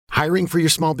Hiring for your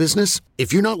small business?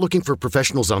 If you're not looking for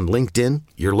professionals on LinkedIn,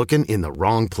 you're looking in the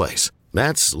wrong place.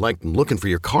 That's like looking for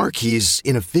your car keys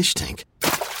in a fish tank.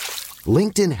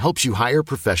 LinkedIn helps you hire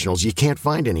professionals you can't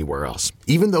find anywhere else,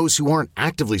 even those who aren't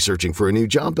actively searching for a new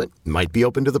job but might be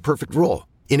open to the perfect role.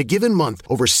 In a given month,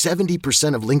 over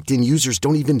 70% of LinkedIn users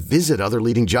don't even visit other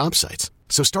leading job sites.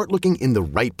 So start looking in the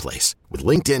right place. With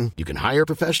LinkedIn, you can hire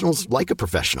professionals like a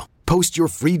professional. Post your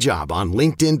free job on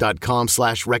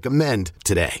linkedin.com/recommend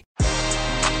today.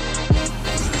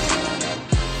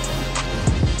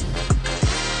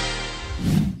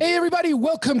 Hey everybody,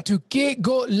 welcome to Que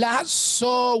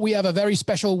Golazo. We have a very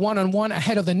special one-on-one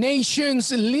ahead of the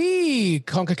Nations League,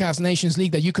 CONCACAF Nations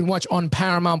League, that you can watch on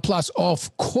Paramount Plus,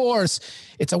 of course.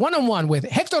 It's a one-on-one with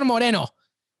Hector Moreno,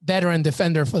 veteran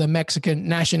defender for the Mexican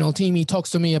national team. He talks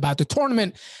to me about the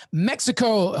tournament,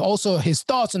 Mexico, also his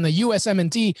thoughts on the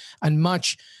USMNT, and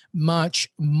much, much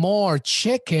more.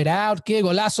 Check it out. Que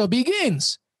Golazo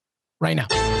begins right now.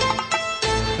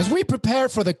 As we prepare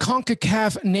for the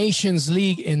CONCACAF Nations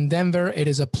League in Denver, it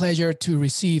is a pleasure to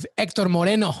receive Hector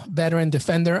Moreno, veteran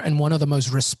defender and one of the most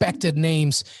respected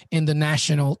names in the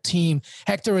national team.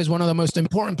 Hector is one of the most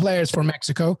important players for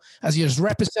Mexico, as he has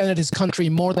represented his country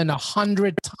more than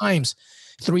 100 times.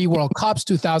 3 World Cups,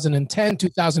 2010,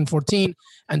 2014,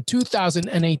 and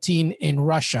 2018 in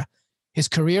Russia. His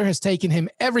career has taken him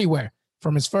everywhere.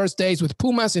 From his first days with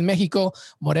Pumas in Mexico,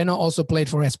 Moreno also played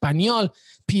for Espanyol,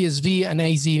 PSV, and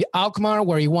AZ Alkmaar,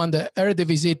 where he won the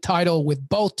Eredivisie title with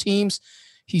both teams.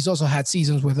 He's also had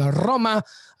seasons with Roma,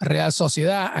 Real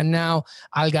Sociedad, and now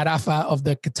Al Gharafa of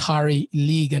the Qatari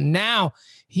League. And now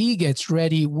he gets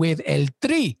ready with El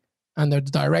Tri under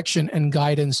the direction and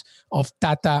guidance of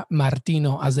Tata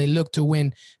Martino as they look to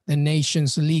win the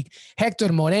Nations League.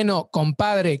 Hector Moreno,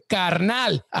 compadre,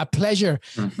 carnal, a pleasure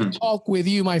to talk with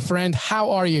you, my friend.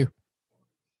 How are you?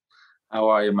 How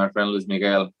are you, my friend Luis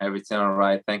Miguel? Everything all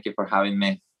right? Thank you for having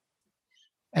me.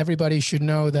 Everybody should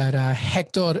know that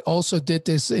Hector also did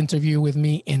this interview with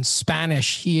me in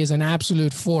Spanish. He is an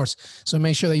absolute force. So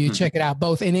make sure that you check it out,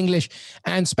 both in English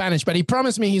and Spanish. But he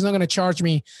promised me he's not going to charge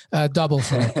me double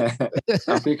for it.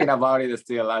 I'm thinking about it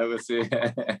still. I will see.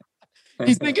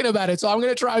 He's thinking about it. So I'm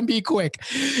going to try and be quick.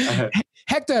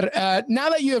 Hector,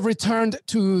 now that you have returned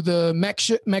to the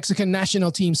Mexican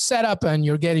national team setup and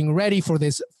you're getting ready for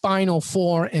this Final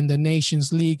Four in the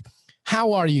Nations League,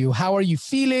 how are you? How are you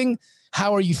feeling?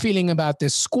 How are you feeling about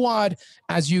this squad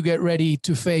as you get ready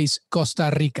to face Costa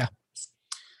Rica?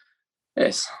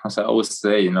 Yes, as I always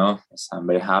say, I'm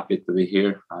very happy to be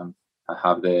here.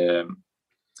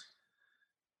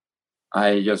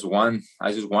 I just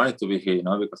wanted to be here,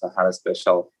 because I had a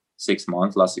special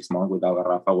last 6 months with Al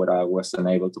Gharafa, where I wasn't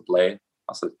able to play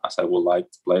as I would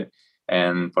like to play.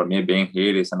 And for me, being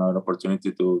here is another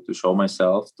opportunity to show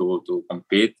myself, to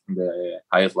compete in the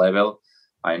highest level.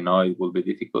 I know it will be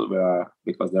difficult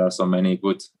because there are so many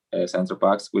good center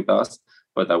backs with us,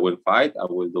 but I will fight. I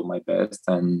will do my best,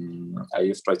 and I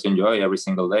just try to enjoy every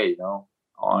single day.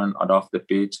 On and off the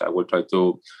pitch, I will try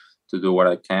to do what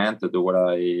I can, to do what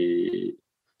I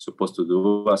supposed to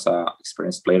do as an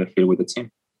experienced player here with the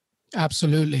team.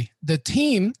 Absolutely, the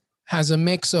team has a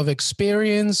mix of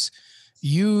experience,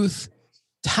 youth,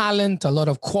 talent, a lot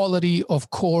of quality,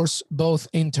 of course, both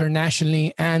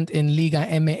internationally and in Liga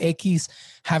MX.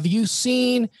 Have you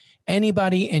seen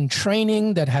anybody in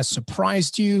training that has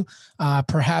surprised you?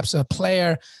 Perhaps a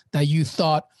player that you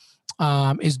thought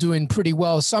is doing pretty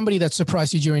well, somebody that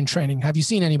surprised you during training. Have you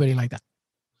seen anybody like that?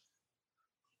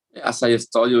 As I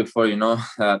just told you before, a little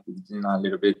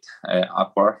bit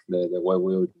awkward, the way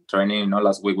we were training.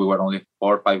 Last week we were only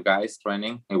 4 or 5 guys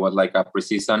training. It was like a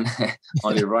preseason,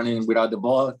 only running without the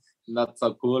ball. Not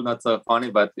so cool, not so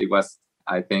funny, but it was,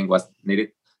 I think, was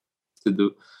needed to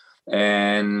do.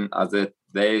 And as the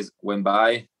days went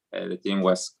by, the team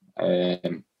was,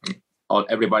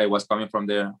 everybody was coming from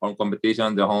their own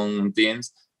competition, their own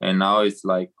teams. And now it's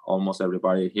like almost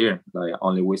everybody here. Like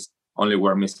only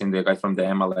we're missing the guy from the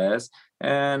MLS.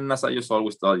 And as I just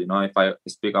always told, if I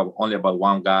speak only about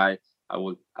one guy,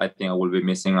 I think I will be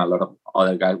missing a lot of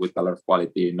other guys with a lot of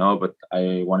quality, But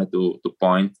I wanted to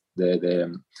point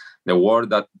the word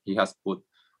that he has put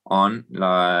on,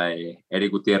 like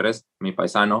Eric Gutierrez, mi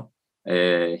paisano.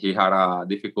 He had a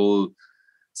difficult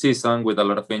season with a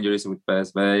lot of injuries with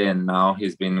PSV, and now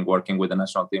he's been working with the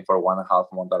national team for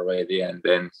 1.5 months already, and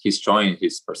then he's showing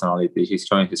his personality, he's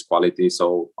showing his quality.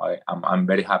 So I'm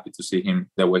very happy to see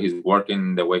him, the way he's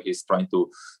working, the way he's trying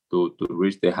to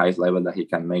reach the highest level that he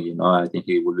can make. I think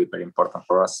he will be very important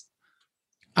for us.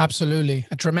 Absolutely.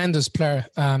 A tremendous player,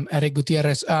 Eric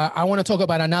Gutierrez. I want to talk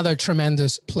about another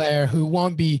tremendous player who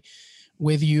won't be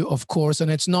with you, of course, and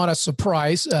it's not a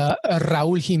surprise.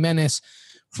 Raul Jimenez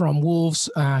from Wolves,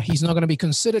 he's not going to be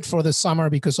considered for the summer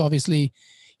because obviously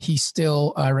he's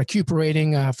still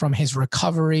recuperating from his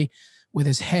recovery with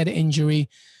his head injury.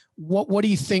 What do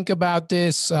you think about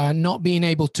this not being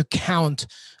able to count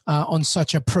on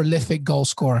such a prolific goal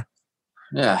scorer?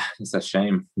 Yeah, it's a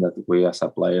shame that we as a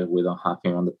player, we don't have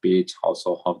him on the pitch.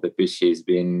 Also, off the pitch, he's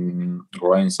been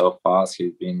growing so fast.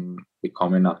 He's been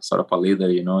becoming a sort of a leader,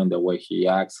 you know, in the way he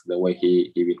acts, the way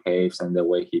he behaves, and the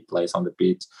way he plays on the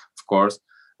pitch. Of course,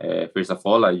 first of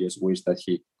all, I just wish that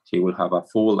he will have a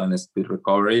full and speed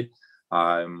recovery.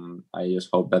 I just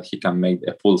hope that he can make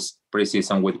a full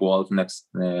preseason with Wolves next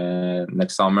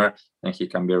summer, and he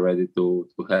can be ready to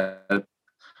help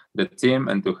the team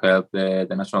and to help the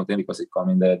national team, because it's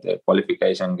coming the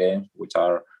qualification games, which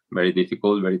are very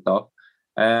difficult, very tough.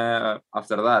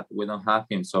 After that, we don't have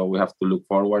him, so we have to look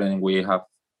forward, and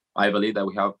I believe that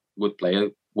we have good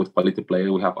players, good quality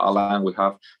players. We have Alan, we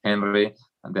have Henry,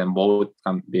 and then both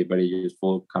can be very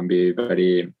useful, can be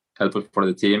very helpful for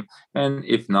the team. And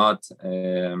if not,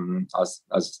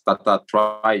 as Tata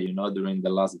tried, you know, during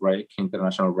the last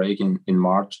international break in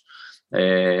March,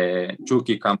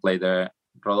 Chucky can play there,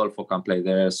 Rodolfo can play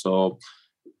there. So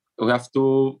we have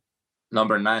two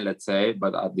number 9, let's say,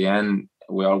 but at the end,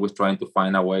 we're always trying to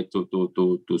find a way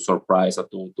to surprise or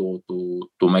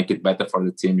to make it better for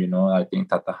the team. You know, I think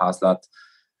Tata has that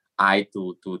eye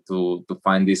to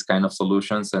find these kind of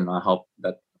solutions, and I hope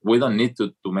that we don't need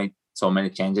to make so many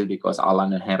changes, because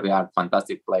Alan and Henry are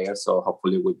fantastic players. So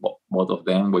hopefully with both of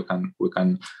them, we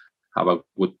can have a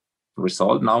good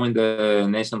result now in the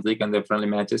Nations League and the friendly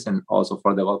matches, and also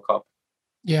for the World Cup.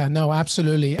 Yeah, no,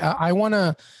 absolutely. I want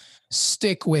to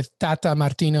stick with Tata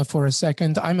Martino for a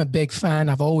second. I'm a big fan.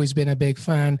 I've always been a big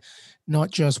fan,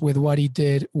 not just with what he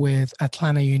did with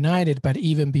Atlanta United, but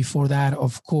even before that,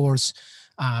 of course,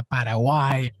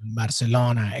 Paraguay,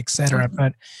 Barcelona, etc.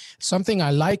 But something I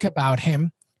like about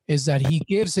him is that he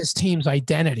gives his team's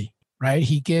identity, right?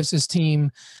 He gives his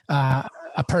team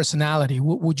a personality.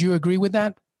 Would you agree with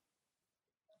that?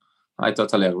 I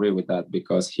totally agree with that,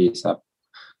 because he's a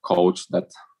coach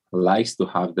that likes to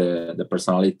have the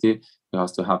personality. He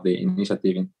has to have the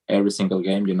initiative in every single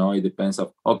game. You know, it depends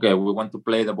of, okay, we want to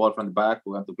play the ball from the back,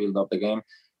 we want to build up the game.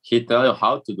 He tell you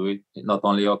how to do it. Not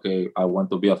only, okay, I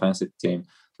want to be offensive team.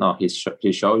 No, he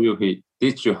show you, he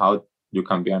teach you how you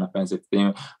can be an offensive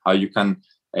team, how you can,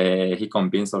 he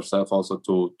convinced ourselves also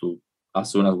to as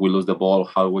soon as we lose the ball,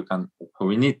 how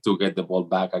we need to get the ball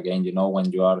back again, you know,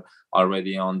 when you are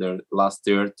already on the last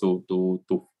tier,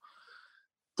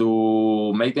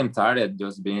 to make them tired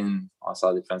just being as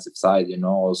a defensive side, you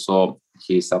know. Also,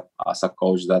 he's as a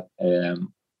coach that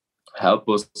help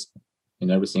us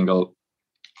in every single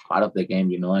part of the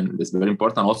game, you know, and it's very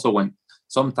important. Also, when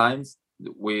sometimes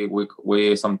we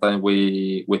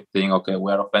think, okay,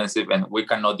 we are offensive and we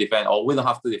cannot defend, or we don't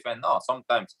have to defend. No,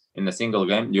 sometimes in a single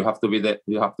game you have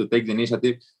to take the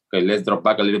initiative. Okay, let's drop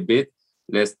back a little bit.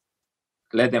 Let's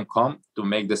let them come to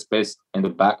make the space in the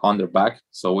back, on their back,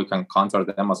 so we can counter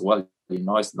them as well. You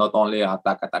know, it's not only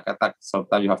attack.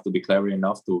 Sometimes you have to be clever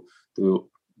enough to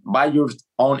by your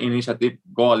own initiative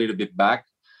go a little bit back,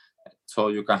 so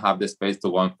you can have the space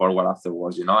to go forward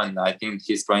afterwards, you know. And I think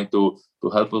he's trying to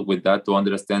help us with that, to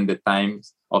understand the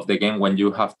times of the game when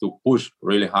you have to push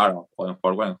really hard going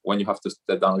forward, when you have to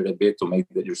step down a little bit to make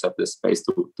yourself the space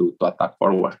to attack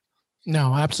forward.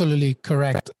 No, absolutely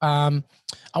correct. I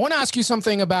want to ask you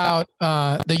something about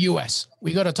the U.S.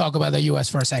 We got to talk about the U.S.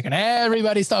 for a second.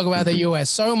 Everybody's talking about the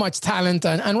U.S. So much talent,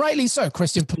 and rightly so.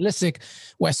 Christian Pulisic,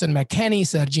 Weston McKennie,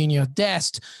 Serginho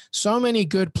Dest, so many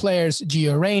good players.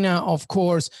 Gio Reyna, of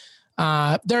course.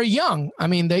 They're young. I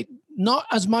mean, they not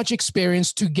as much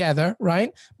experience together,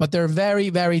 right? But they're very,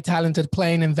 very talented,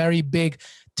 playing in very big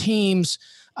teams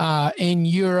in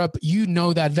Europe. You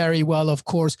know that very well, of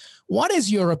course. What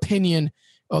is your opinion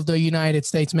of the United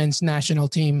States men's national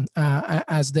team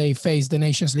as they face the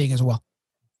Nations League as well?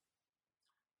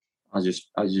 As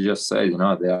you just said, you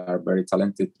know, they are very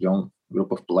talented young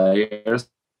group of players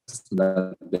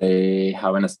that they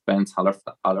haven't spent a lot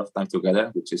of time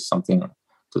together, which is something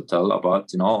to tell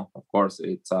about. You know, of course,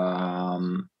 it's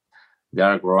they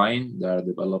are growing, they are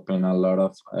developing a lot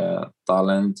of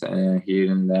talent here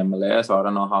in the MLS. So I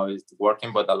don't know how it's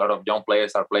working, but a lot of young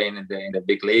players are playing in the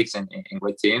big leagues and in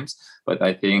great teams. But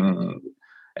I think,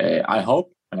 I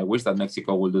hope, and I wish that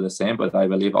Mexico will do the same. But I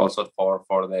believe also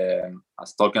for the,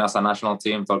 as talking as a national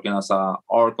team, talking as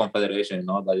our confederation, you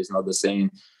know, that is not the same,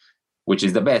 which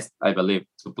is the best, I believe,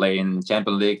 to play in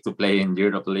Champions League, to play in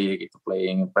Europe League, to play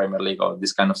in Premier League, or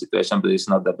this kind of situation. But it's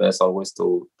not the best always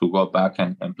to go back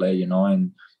and play, you know.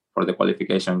 And for the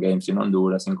qualification games in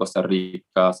Honduras, in Costa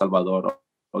Rica, Salvador,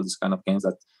 all these kind of games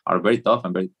that are very tough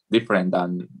and very different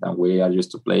than we are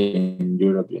used to playing in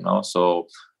Europe, So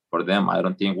for them, I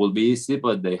don't think it will be easy,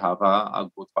 but they have a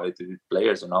good quality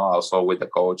players, Also with the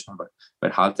coach,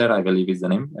 Berhalter, I believe is the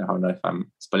name. I don't know if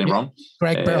I'm spelling wrong.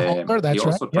 Greg Berhalter, that's right. He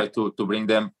also tried to bring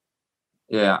them.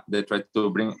 Yeah,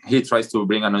 he tries to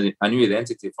bring a new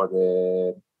identity for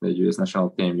the U.S. national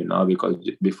team, because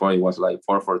before it was like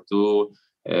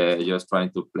 4-4-2, just trying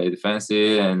to play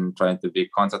defensive and trying to be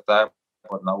counter-attack.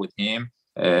 But now with him,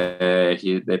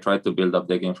 they try to build up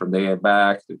the game from the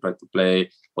back. They try to play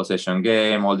possession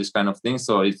game, all these kind of things.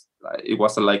 So it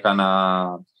was like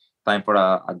time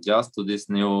for adjust to this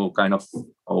new kind of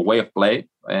way of play.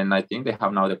 And I think they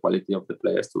have now the quality of the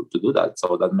players to do that.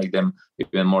 So that make them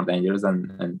even more dangerous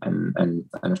and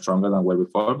stronger than were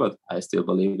before. But I still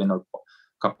believe in our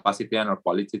capacity and our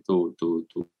quality to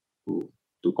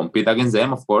compete against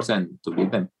them, of course, and to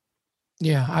beat them.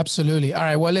 Yeah, absolutely. All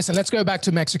right. Well, listen, let's go back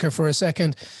to Mexico for a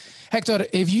second. Hector,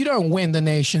 if you don't win the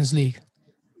Nations League,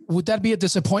 would that be a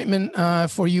disappointment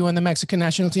for you and the Mexican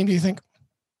national team, do you think?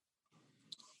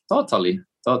 Totally.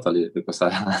 Because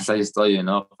as I just told you,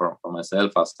 for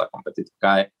myself as a competitive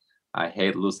guy, I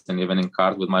hate losing even in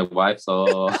cards with my wife.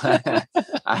 So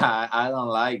I don't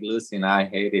like losing. I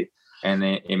hate it. And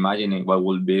imagining what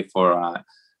would be for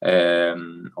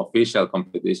official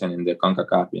competition in the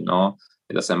CONCACAF,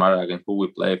 It doesn't matter against who we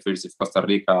play. First, if Costa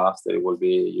Rica, after it will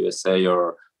be USA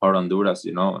or Honduras,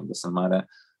 it doesn't matter.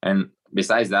 And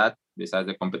besides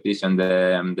the competition,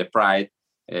 the pride,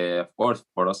 of course,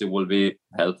 for us, it will be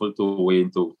helpful to win,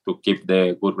 to keep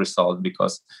the good result,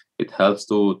 because it helps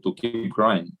to keep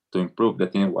growing, to improve the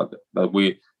thing that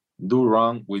we do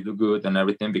wrong, we do good and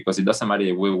everything, because it doesn't matter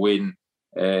if we win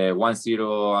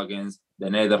 1-0 against the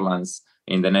Netherlands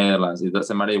in the Netherlands. It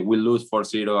doesn't matter if we lose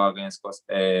 4-0 against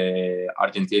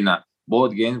Argentina.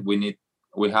 Both games, we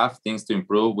have things to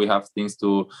improve. We have things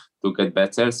to get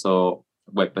better. So,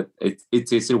 but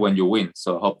it's easier when you win.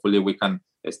 So hopefully we can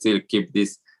still keep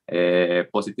this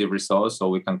positive results, so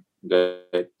we can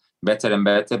get better and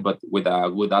better, but with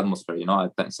a good atmosphere.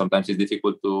 Sometimes it's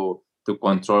difficult to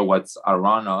control what's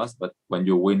around us, but when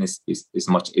you win, it's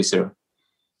much easier.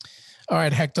 All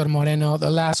right, Hector Moreno, the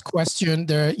last question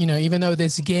there, even though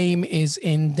this game is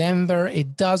in Denver,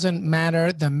 it doesn't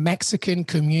matter. The Mexican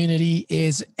community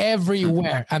is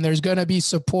everywhere and there's going to be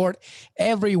support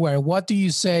everywhere. What do you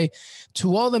say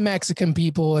to all the Mexican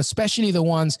people, especially the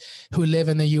ones who live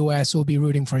in the U.S. who will be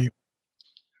rooting for you?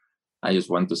 I just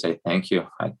want to say thank you.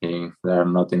 I think there are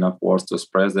not enough words to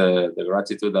express the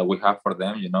gratitude that we have for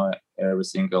them. Every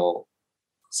single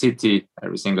city,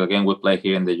 every single game we play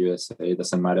here in the USA, it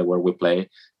doesn't matter where we play,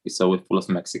 it's always full of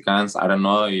Mexicans. I don't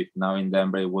know if now in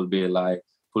Denver it will be like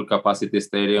full capacity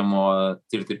stadium or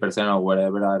 30% or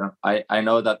whatever. I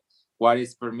know that what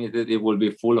is permitted, it will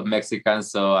be full of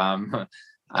Mexicans. So I'm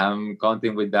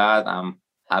counting with that. I'm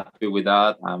happy with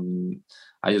that.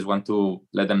 I just want to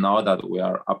let them know that we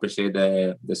appreciate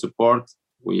the support.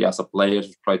 We as a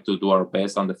players try to do our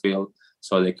best on the field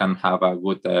so they can have a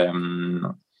good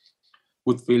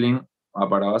feeling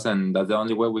about us, and that's the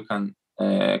only way we can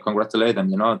congratulate them,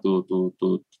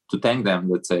 to thank them,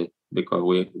 let's say, because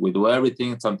we do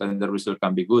everything. Sometimes the result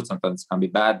can be good, sometimes it can be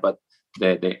bad, but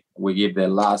we give the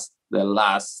last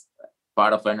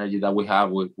part of energy that we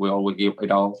have. We always give it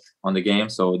all on the game,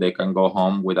 so they can go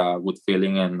home with a good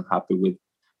feeling and happy with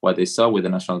what they saw with the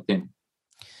national team.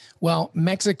 Well,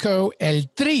 Mexico, El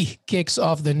Tri, kicks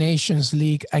off the Nations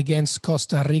League against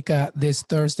Costa Rica this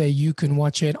Thursday. You can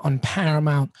watch it on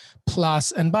Paramount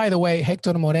Plus. And by the way,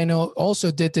 Hector Moreno also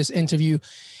did this interview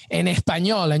in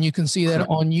Espanol, and you can see that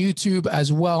on YouTube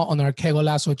as well on our Que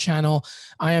Golazo channel.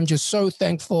 I am just so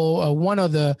thankful. One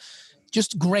of the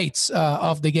just greats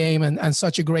of the game and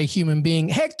such a great human being.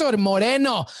 Hector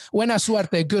Moreno, buena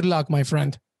suerte. Good luck, my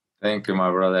friend. Thank you, my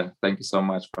brother. Thank you so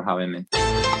much for having me.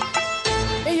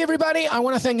 Hey, everybody. I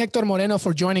want to thank Hector Moreno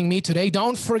for joining me today.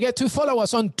 Don't forget to follow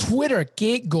us on Twitter,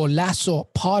 Que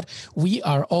Golazo Pod. We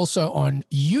are also on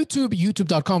YouTube,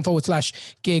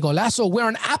 youtube.com/Que Golazo. We're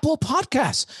on Apple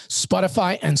Podcasts,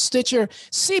 Spotify, and Stitcher,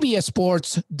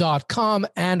 CBSSports.com,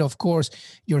 and, of course,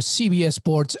 your CBS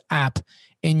Sports app.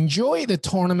 Enjoy the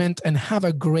tournament and have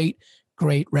a great,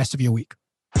 great rest of your week.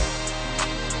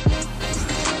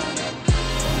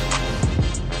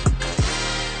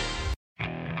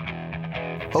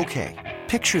 Okay,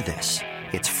 picture this.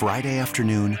 It's Friday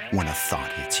afternoon when a thought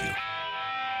hits you.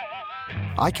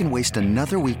 I can waste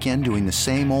another weekend doing the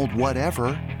same old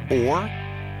whatever, or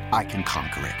I can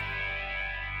conquer it.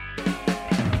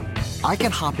 I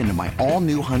can hop into my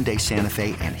all-new Hyundai Santa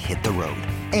Fe and hit the road.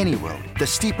 Any road. The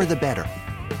steeper, the better.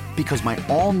 Because my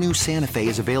all-new Santa Fe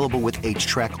is available with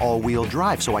H-Track all-wheel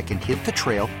drive, so I can hit the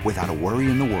trail without a worry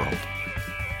in the world.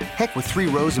 Heck, with 3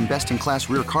 rows and best-in-class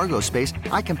rear cargo space,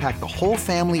 I can pack the whole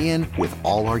family in with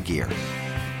all our gear.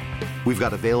 We've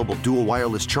got available dual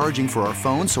wireless charging for our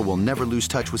phones, so we'll never lose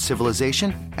touch with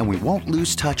civilization, and we won't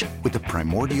lose touch with the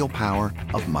primordial power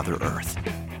of Mother Earth.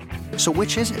 So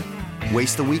which is it?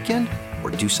 Waste the weekend or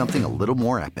do something a little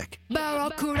more epic?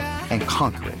 And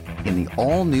conquer it in the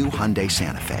all-new Hyundai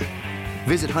Santa Fe.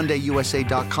 Visit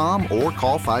HyundaiUSA.com or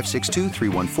call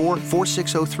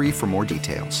 562-314-4603 for more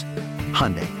details.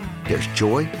 Hyundai, there's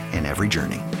joy in every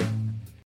journey.